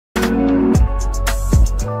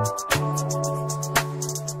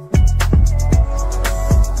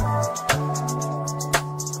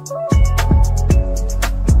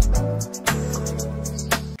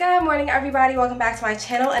everybody, welcome back to my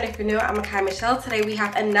channel, and if you're new, I'm Makiyah Michelle. Today we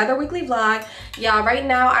have another weekly vlog. Y'all, right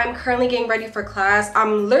now I'm currently getting ready for class.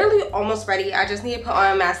 I'm literally almost ready. I just need to put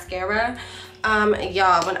on mascara.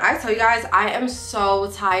 Y'all, when I tell you guys I am so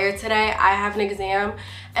tired today, I have an exam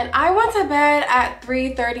and I went to bed at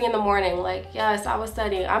 3:30 in the morning. Like, yes, I was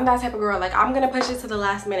studying. I'm that type of girl. Like, I'm gonna push it to the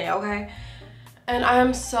last minute, okay? And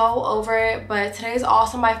I'm so over it, but today's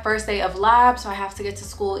also my first day of lab, so I have to get to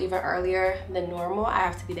school even earlier than normal. I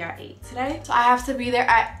have to be there at 8 today. So I have to be there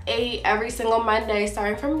at 8 every single Monday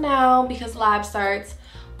starting from now because lab starts,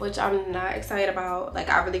 which I'm not excited about. Like,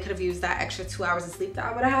 I really could have used that extra 2 hours of sleep that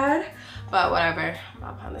I would have had, but whatever.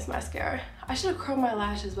 I'm on this mascara. I should have curled my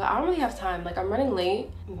lashes, but I don't really have time. Like, I'm running late,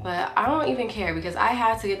 but I don't even care because I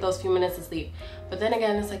had to get those few minutes of sleep. But then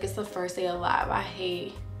again, it's like, it's the first day of lab. I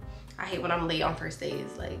hate when I'm late on first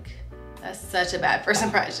days. Like, that's such a bad first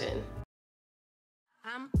impression.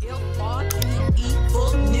 I'm L-R-E-E,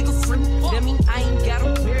 fuck nigga free. That mean I ain't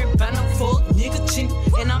gotta worry about no fuck nigga cheap.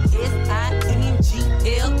 And I'm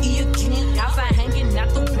S-I-N-G-L-E again. Outside hanging out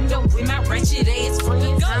the window with my ratchet ass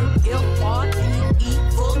friends. I'm L-R-E-E,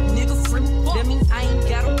 fuck nigga free. That mean I ain't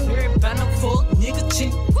gotta worry about no fuck nigga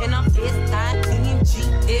cheap. And I'm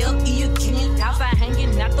S-I-N-G-L-E again. Outside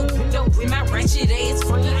hanging out the window with my ratchet ass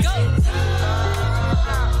friends.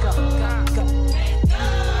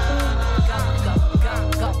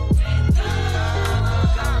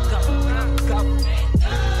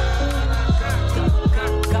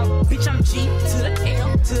 Bitch, I'm G to the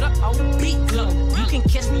L to the O, big glow. You can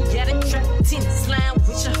catch me at a trap, tennis slime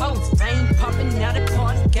with your hoes. I ain't popping out at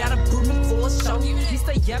parties, gotta book me for a show. You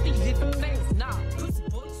say, yeah, be living things, nah, pussy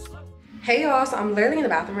boy slow. Hey y'all, so I'm literally in the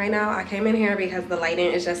bathroom right now. I came in here because the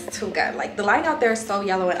lighting is just too good. Like, the lighting out there is so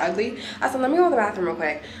yellow and ugly. I said, let me go to the bathroom real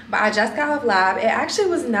quick. But I just got off lab. It actually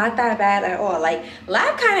was not that bad at all. Like,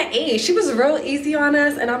 lab kind of aged. She was real easy on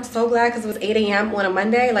us, and I'm so glad because it was 8 a.m. on a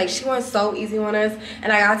Monday. Like, she went so easy on us,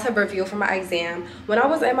 and I got to review for my exam. When I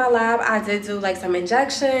was in my lab, I did do like some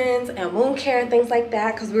injections and wound care and things like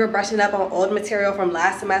that because we were brushing up on old material from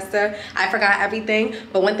last semester. I forgot everything,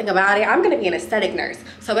 but one thing about it, I'm gonna be an aesthetic nurse.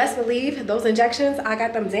 So best believe those injections, I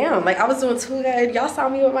got them down. Like, I was doing too good. Y'all saw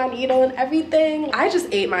me with my needle and everything. I just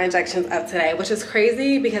ate my injections up today, which is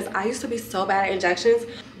crazy because I used to be so bad at injections.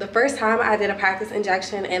 The first time I did a practice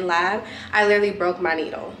injection in lab, I literally broke my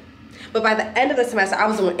needle. But by the end of the semester, I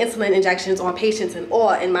was doing insulin injections on patients and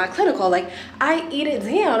all in my clinical. Like, I eat it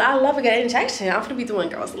down. I love a good injection. I'm gonna be doing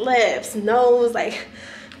girls' lips, nose, like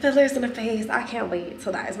fillers in the face. I can't wait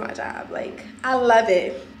till that is my job. Like, I love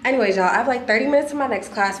it. Anyways, y'all, I have like 30 minutes to my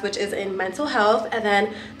next class, which is in mental health. And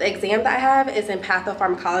then the exam that I have is in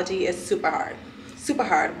pathopharmacology. It's super hard. Super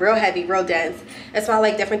hard, real heavy, real dense. It's about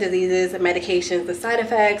like different diseases and medications, the side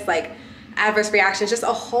effects, like adverse reactions, just a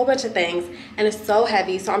whole bunch of things. And it's so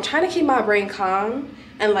heavy. So I'm trying to keep my brain calm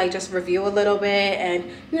and like just review a little bit and,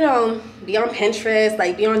 you know, be on Pinterest,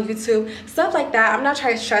 like be on YouTube, stuff like that. I'm not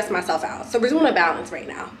trying to stress myself out. So we're doing a balance right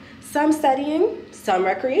now. Some studying, some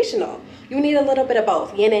recreational. You need a little bit of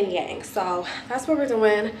both, yin and yang. So that's what we're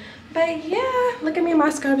doing. But yeah, look at me in my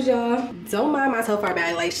scrubs, y'all. Don't mind my Telfar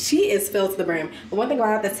bag. Like, she is filled to the brim. But one thing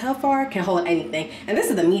about it, the Telfar can hold anything. And this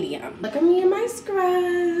is the medium. Look at me in my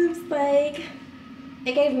scrubs. Like,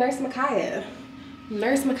 it gave Nurse Makiyah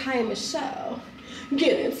Michelle.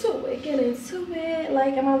 Get into it, get into it.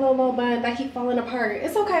 Like, in my little bun that keep falling apart.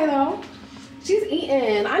 It's okay though. She's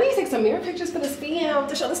eating. I need to take some mirror pictures for the spam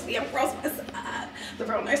to show the spam girls what's up. The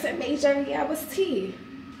real nurse at Major, yeah, what's tea?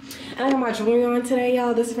 And I got my jewelry on today,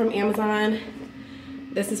 y'all. This is from Amazon.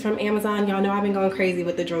 This is from Amazon. Y'all know I've been going crazy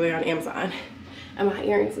with the jewelry on Amazon. And my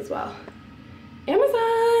earrings as well.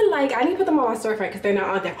 Amazon, like, I need to put them on my storefront because they're not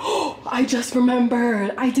on there. Oh, I just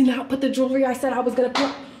remembered. I did not put the jewelry I said I was gonna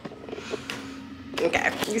put.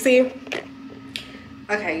 Okay, you see?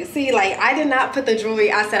 Okay, you see, like, I did not put the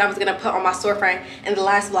jewelry I said I was gonna put on my storefront in the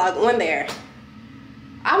last vlog on there.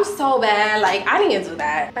 I'm so bad. Like, I didn't do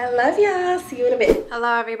that. But I love y'all. See you in a bit.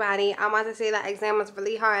 Hello, everybody. I want to say that exam was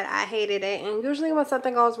really hard. I hated it. And usually when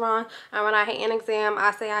something goes wrong and when I hate an exam,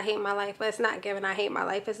 I say I hate my life. But it's not given I hate my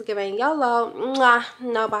life. It's given YOLO. Mwah,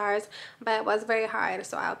 no bars. But it was very hard.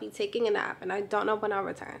 So I'll be taking a nap. And I don't know when I'll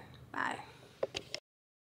return. Bye.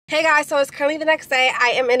 Hey guys, so it's currently the next day. I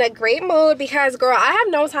am in a great mood because, girl, I have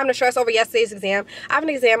no time to stress over yesterday's exam. I have an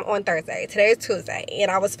exam on Thursday. Today is Tuesday.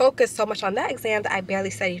 And I was focused so much on that exam that I barely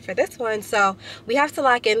studied for this one. So we have to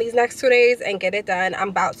lock in these next 2 days and get it done. I'm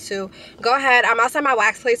about to go ahead. I'm outside my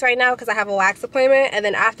wax place right now because I have a wax appointment. And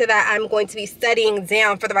then after that, I'm going to be studying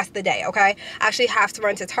down for the rest of the day, okay? I actually have to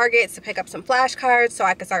run to Target to pick up some flashcards so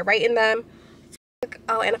I can start writing them.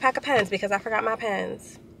 Oh, and a pack of pens because I forgot my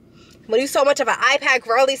pens. When you so much of an iPad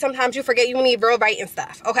girly, sometimes you forget you need real writing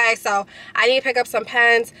stuff, okay? So I need to pick up some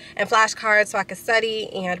pens and flashcards so I can study,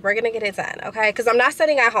 and we're gonna get it done, okay? Because I'm not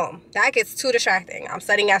studying at home. That gets too distracting. I'm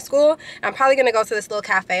studying at school. I'm probably gonna go to this little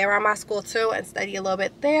cafe around my school too and study a little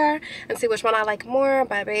bit there and see which one I like more,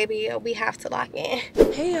 but baby, we have to lock in.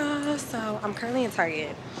 Hey y'all, so I'm currently in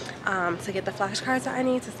Target to get the flashcards that I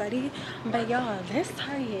need to study, but y'all, this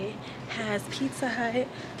Target has Pizza Hut,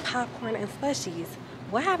 popcorn, and slushies.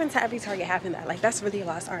 What happened to every Target having that? Like, that's really a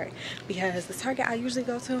lost art, because the Target I usually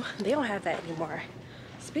go to, they don't have that anymore.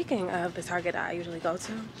 Speaking of the Target that I usually go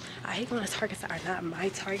to, I hate going to Targets that are not my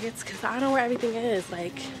Targets, because I don't know where everything is.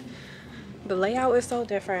 Like, the layout is so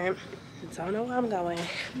different. Don't know where I'm going,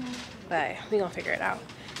 but we gonna figure it out.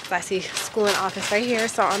 So I see school and office right here,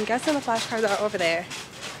 so I'm guessing the flashcards are over there.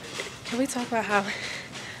 Can we talk about how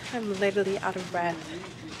I'm literally out of breath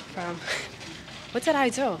from, what did I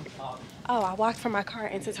do? Oh, I walked from my car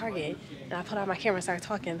into Target and I put on my camera and started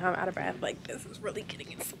talking. I'm out of breath. Like, this is really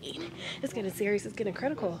getting insane. It's getting serious. It's getting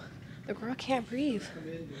critical. The girl can't breathe.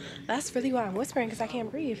 That's really why I'm whispering, because I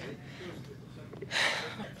can't breathe.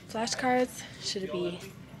 Flashcards should be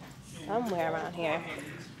somewhere around here.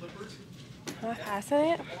 Am I passing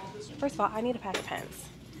it? First of all, I need a pack of pens.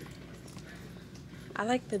 I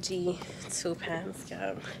like the G2 pens,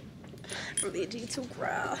 yo. I'm the G2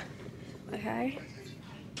 girl. Okay?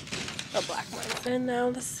 The black ones. And now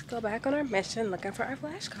let's go back on our mission looking for our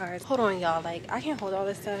flashcards. Hold on, y'all. Like, I can't hold all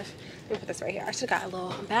this stuff. Let me put this right here. I should have got a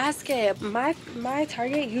little basket. My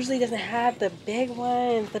Target usually doesn't have the big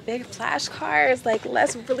ones, the big flashcards. Like,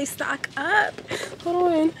 let's really stock up.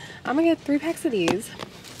 Hold on. I'm gonna get 3 packs of these.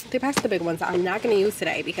 3 packs of the big ones that I'm not gonna use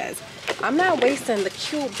today, because I'm not wasting the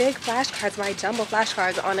cute big flashcards, my jumbo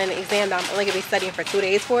flashcards, on an exam that I'm only gonna be studying for 2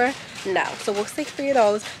 days for. No. So we'll take 3 of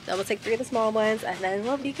those, then we'll take 3 of the small ones, and then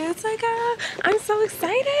we'll be good to go. I'm so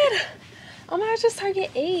excited. Oh my gosh, this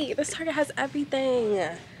Target 8. This Target has everything.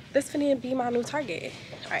 This finna be my new Target.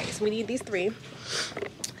 All right, so we need these 3,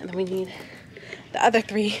 and then we need the other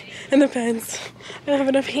 3 and the pens. I don't have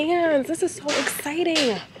enough hands. This is so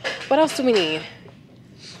exciting. What else do we need?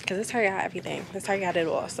 Because this Target got everything. This Target got it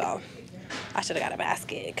all, so I should have got a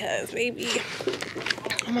basket, because baby,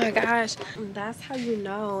 oh my gosh, that's how you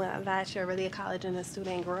know that you're really a college and a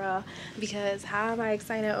student girl, because how am I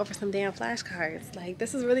excited over some damn flashcards? Like,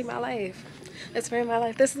 this is really my life. It's really my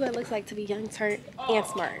life. This is what it looks like to be young, turned, and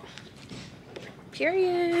smart.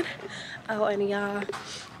 Period. Oh, and y'all,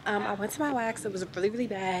 I went to my wax. It was really, really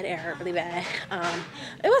bad. It hurt really bad.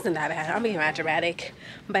 It wasn't that bad. I'm being mad dramatic,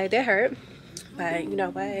 but it did hurt. But you know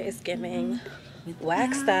what? It's giving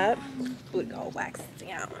waxed up. We go wax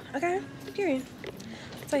down. Okay? Period.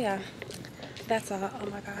 So yeah, that's all. Oh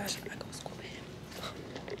my gosh, I go school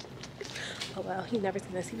in. Oh well, he never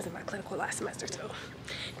seen this. He was in my clinical last semester too.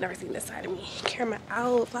 Never seen this side of me. Camera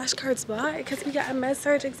out, flashcards by, because we got a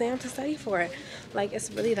med-surg exam to study for. Like, it's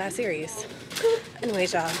really that serious.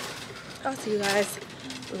 Anyways, y'all, I'll see you guys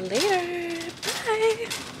later. Bye.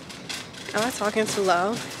 Am I talking too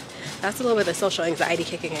low? That's a little bit of social anxiety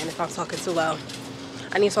kicking in if I'm talking too low.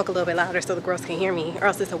 I need to talk a little bit louder so the girls can hear me, or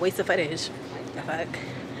else it's a waste of footage. The fuck.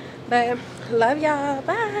 But love y'all.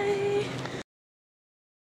 Bye.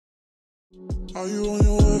 Are you on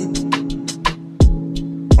your way?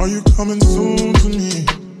 Are you coming soon to me?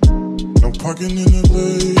 No parking in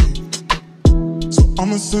LA, so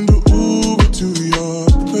I'ma send an Uber to your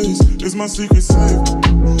place. Is my secret safe?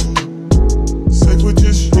 Safe with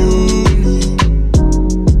just you and me.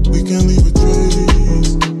 We can't leave a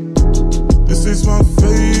trace. This is my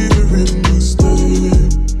favorite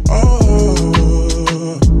mistake.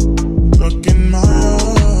 Oh, look in my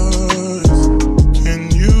eyes.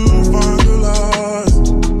 Can you find the light?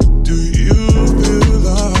 Do you feel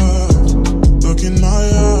alive? Look in my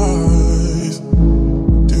eyes.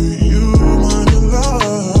 Do you mind the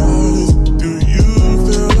lies? Do you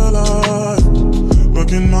feel alive?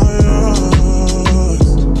 Look in my eyes.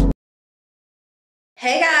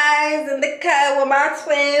 Hey guys, in the cut with my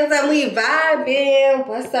twins, and we vibing.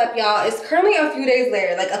 What's up, y'all? It's currently a few days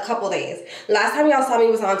later, like a couple days. Last time y'all saw me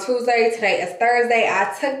was on Tuesday. Today is Thursday.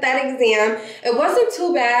 I took that exam. It wasn't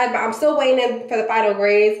too bad, but I'm still waiting for the final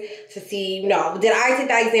grades to see, you know, did I take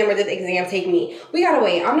that exam or did the exam take me? We gotta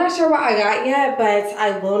wait. I'm not sure what I got yet, but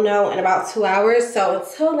I will know in about 2 hours. So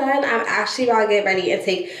until then, I'm actually about to get ready and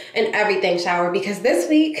take an everything shower, because this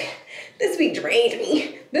week drained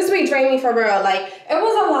me. This week drained me for real. Like, it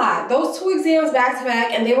was a lot. Those 2 exams back to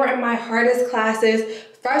back, and they were in my hardest classes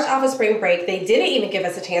fresh off of spring break. They didn't even give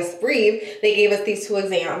us a chance to breathe. They gave us these 2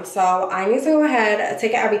 exams. So I need to go ahead,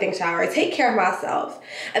 take an everything shower, take care of myself.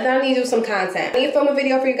 And then I need to do some content. I need to film a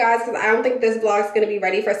video for you guys because I don't think this vlog is going to be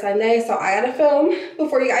ready for Sunday. So I got to film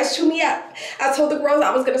before you guys chew me up. I told the girls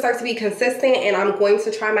I was going to start to be consistent and I'm going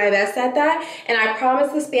to try my best at that. And I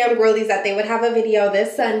promised the spam girlies that they would have a video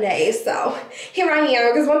this Sunday. So here I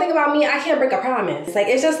am. Because one thing about me, I can't break a promise. Like,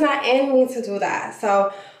 it's just not in me to do that.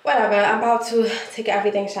 So whatever, I'm about to take an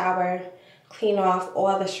everything shower, clean off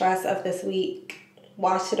all the stress of this week,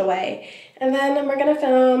 wash it away, and then we're gonna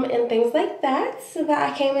film and things like that. But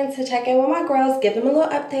I came in to check in with my girls, give them a little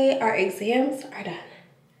update. Our exams are done,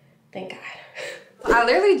 thank God. I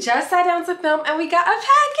literally just sat down to film and we got a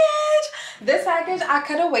package. This package, I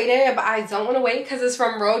could have waited, but I don't want to wait because it's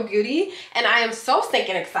from Rode Beauty and I am so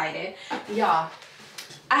stinking excited. Y'all,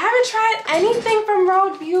 I haven't tried anything from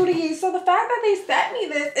Rode Beauty, so the fact that they sent me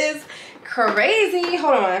this is crazy.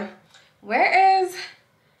 Hold on. Where is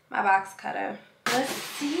my box cutter? Let's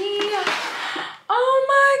see. Oh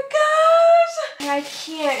my gosh. I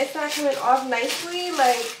can't. It's not coming off nicely.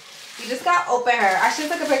 Like, you just got to open her. I should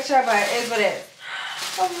take a picture, but it is what it is.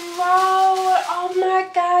 Rode. Oh my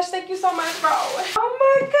gosh. Thank you so much, Rode. Oh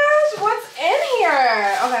my gosh. What's in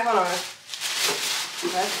here? Okay, hold on.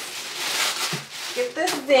 Let's get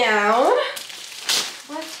this down.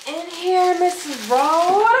 What's in here, Miss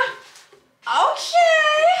Rode?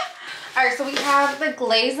 Okay. All right, so we have the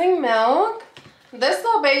glazing milk. This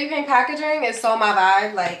little baby pink packaging is so my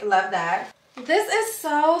vibe. Like, love that. This is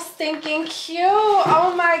so stinking cute.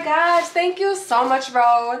 Oh my gosh. Thank you so much,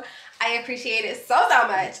 Rode. I appreciate it so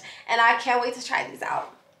much. And I can't wait to try these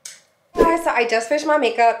out. Guys, so I just finished my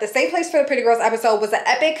makeup. The Safe Place for the Pretty Girls episode was an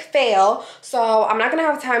epic fail. So I'm not going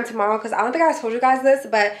to have time tomorrow because I don't think I told you guys this,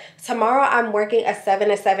 but tomorrow I'm working a 7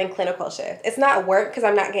 to 7 clinical shift. It's not work because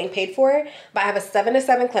I'm not getting paid for it, but I have a 7 to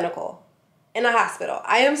 7 clinical in a hospital.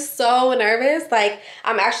 I am so nervous. Like,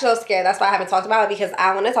 I'm actually so scared. That's why I haven't talked about it, because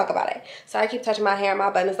I want to talk about it. So I keep touching my hair. My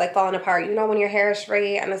bun is like falling apart. You know when your hair is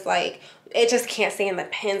straight and it's like, it just can't stay in the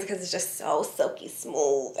pins because it's just so silky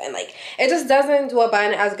smooth. And like, it just doesn't do a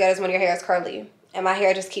bun as good as when your hair is curly. And my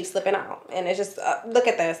hair just keeps slipping out. And it just, look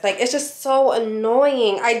at this. Like, it's just so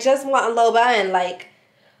annoying. I just want a low bun. Like,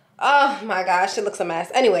 oh my gosh, it looks a mess.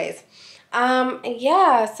 Anyways.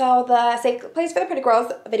 Yeah, so the Safe Place for the Pretty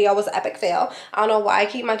Girls video was an epic fail. I don't know why I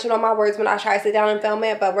keep mentioning all my words when I try to sit down and film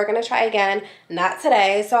it, but we're gonna try again. Not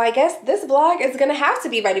today. So I guess this vlog is gonna have to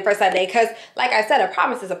be ready for Sunday because, like I said, a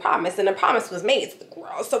promise is a promise, and a promise was made to the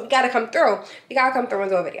girls. So we gotta come through. We gotta come through and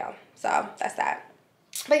do a video. So that's that.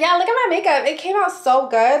 But yeah, look at my makeup. It came out so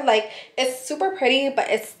good. Like, it's super pretty, but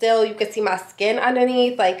it's still, you can see my skin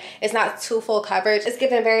underneath. Like, it's not too full coverage. It's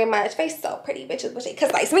giving very much face so pretty, bitches,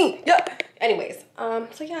 because it's me. Yeah. Anyways,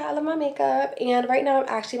 so yeah, I love my makeup. And right now I'm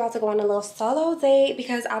actually about to go on a little solo date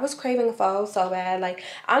because I was craving pho so bad. Like,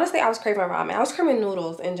 honestly, I was craving ramen. I was craving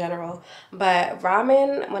noodles in general. But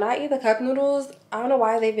ramen, when I eat the cup noodles, I don't know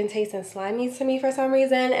why they've been tasting slimy to me for some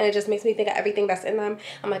reason. And it just makes me think of everything that's in them.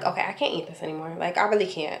 I'm like, okay, I can't eat this anymore. Like, I really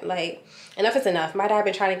can't. Like, enough is enough. My dad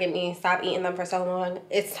been trying to get me stop eating them for so long.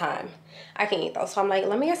 It's time. I can eat those. So I'm like,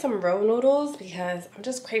 let me get some real noodles because I'm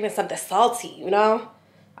just craving something salty, you know?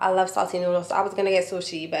 I love salty noodles. So I was gonna get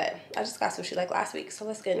sushi, but I just got sushi like last week. So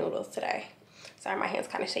let's get noodles today. Sorry, my hand's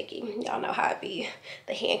kind of shaky. Y'all know how it be.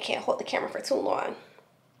 The hand can't hold the camera for too long.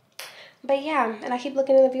 But yeah, and I keep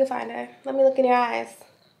looking in the viewfinder. Let me look in your eyes.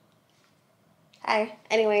 Hi.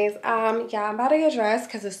 Anyways, yeah, I'm about to get dressed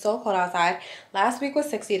because it's so cold outside. Last week was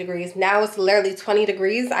 60 degrees. Now it's literally 20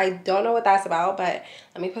 degrees. I don't know what that's about, but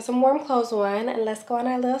let me put some warm clothes on and let's go on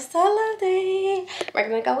our little solo date. We're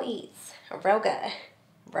gonna go eat real good.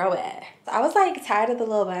 Bro, I was like tired of the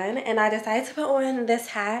little bun and I decided to put on this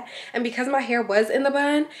hat, and because my hair was in the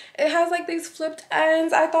bun, it has like these flipped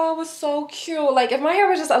ends. I thought it was so cute. Like, if my hair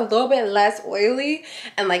was just a little bit less oily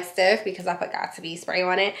and like stiff, because I forgot to be spray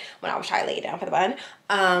on it when I was trying to lay it down for the bun,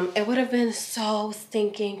 it would have been so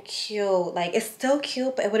stinking cute. Like, it's still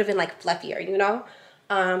cute, but it would have been like fluffier, you know?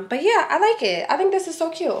 But yeah, I like it. I think this is so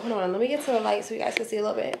cute. Hold on, let me get to the light so you guys can see a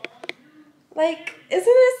little bit. Like, isn't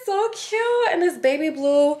it so cute? And this baby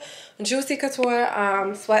blue Juicy Couture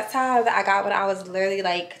sweat top that I got when I was literally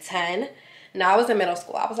like 10. Now I was in middle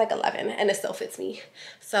school. I was like 11 and it still fits me.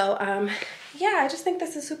 So, yeah, I just think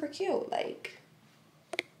this is super cute. Like,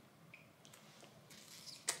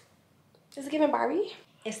 is it giving Barbie?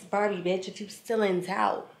 It's Barbie, bitch, if you still in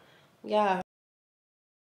doubt. Yeah.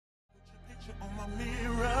 On my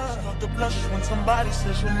mirror, start to blush when somebody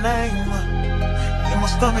says your name. In my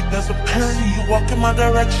stomach there's a pain. You walk in my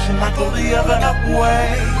direction, I go the other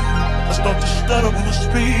way. I start to stutter when I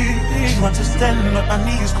speak. You understand what my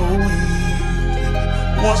knees go weak.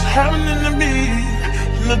 What's happening to me?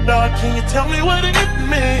 In the dark, can you tell me what it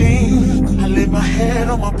means? I lay my head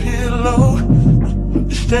on my pillow,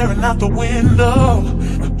 staring out the window,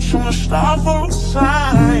 trying to stop for a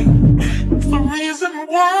sign. It's the reason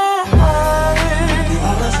why you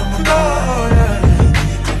always on my mind.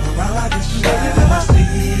 You come around like it's baby, when I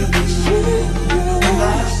see you, when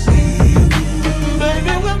I see you,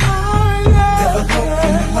 baby, when I never know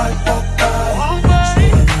when you might walk by, so I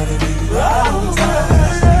gotta be right on time.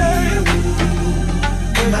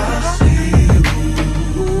 When I see you, when I see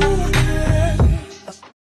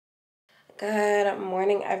Good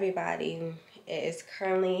morning, everybody. It is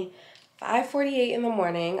currently 5:48 in the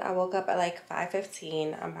morning. I woke up at like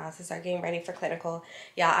 5:15. I'm about to start getting ready for clinical.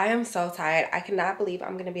 Yeah, I am so tired. I cannot believe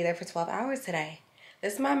I'm gonna be there for 12 hours today.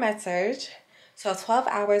 This is my med surge. So 12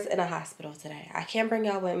 hours in a hospital today. I can't bring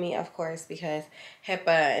y'all with me, of course, because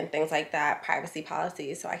HIPAA and things like that, privacy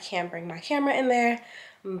policies. So I can't bring my camera in there,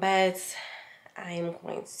 but I'm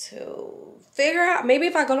going to figure out, maybe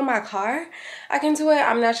if I go to my car, I can do it.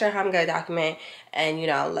 I'm not sure how I'm going to document and, you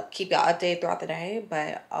know, keep y'all updated throughout the day.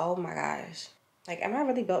 But, oh my gosh. Like, am I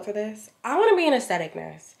really built for this? I want to be an aesthetic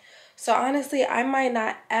nurse. So, honestly, I might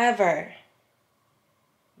not ever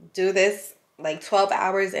do this, like, 12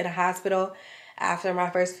 hours in a hospital after my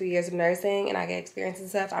first few years of nursing and I get experience and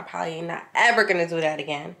stuff. I'm probably not ever going to do that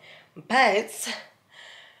again. But,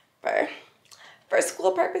 for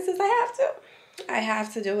school purposes, I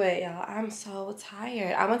have to do it, y'all. I'm so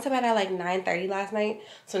tired. I went to bed at like 9:30 last night,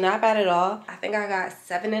 so not bad at all. I think I got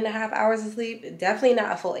 7.5 hours of sleep. Definitely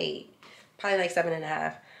not a full 8. Probably like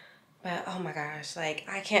 7.5. But oh my gosh, like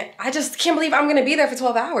I just can't believe I'm gonna be there for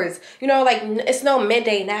 12 hours. You know, like it's no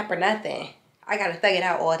midday nap or nothing. I gotta thug it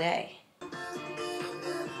out all day.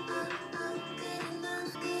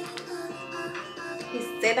 He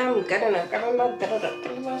said I'm good enough. I'm not good enough.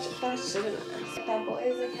 Pretty much that shit enough. That boy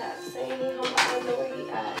is a cat saying he home. I don't know where he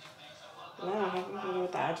at. No, I don't know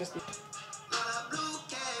what that. I just.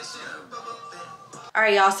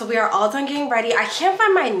 Alright, y'all, so we are all done getting ready. I can't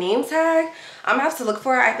find my name tag. I'm gonna have to look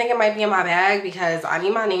for it. I think it might be in my bag because I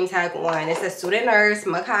need my name tag on. It says student nurse,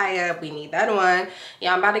 Makiyah. We need that one.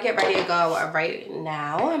 Yeah, I'm about to get ready to go right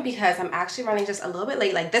now because I'm actually running just a little bit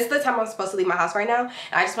late. Like, this is the time I'm supposed to leave my house right now. And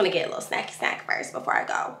I just want to get a little snacky snack first before I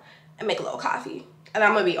go and make a little coffee. And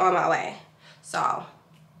I'm gonna be on my way. So.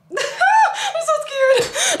 I'm so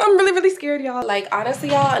scared. I'm really scared, y'all. Like, honestly,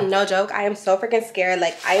 y'all, no joke, I am so freaking scared.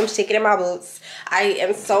 Like, I am shaking in my boots. I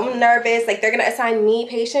am so nervous. Like, they're gonna assign me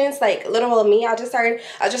patients. Like, literal me. I just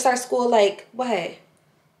started school like what,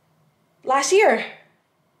 last year,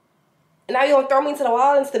 and now you gonna throw me into the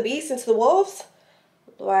wild, into the beasts, into the wolves.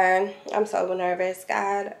 Lord, I'm so nervous.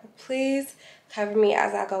 God, please cover me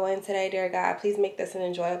as I go in today, dear God. Please make this an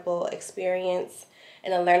enjoyable experience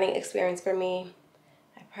and a learning experience for me.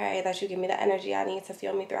 Pray that you give me the energy I need to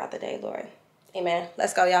fuel me throughout the day, Lord. Amen.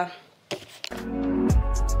 Let's go, y'all.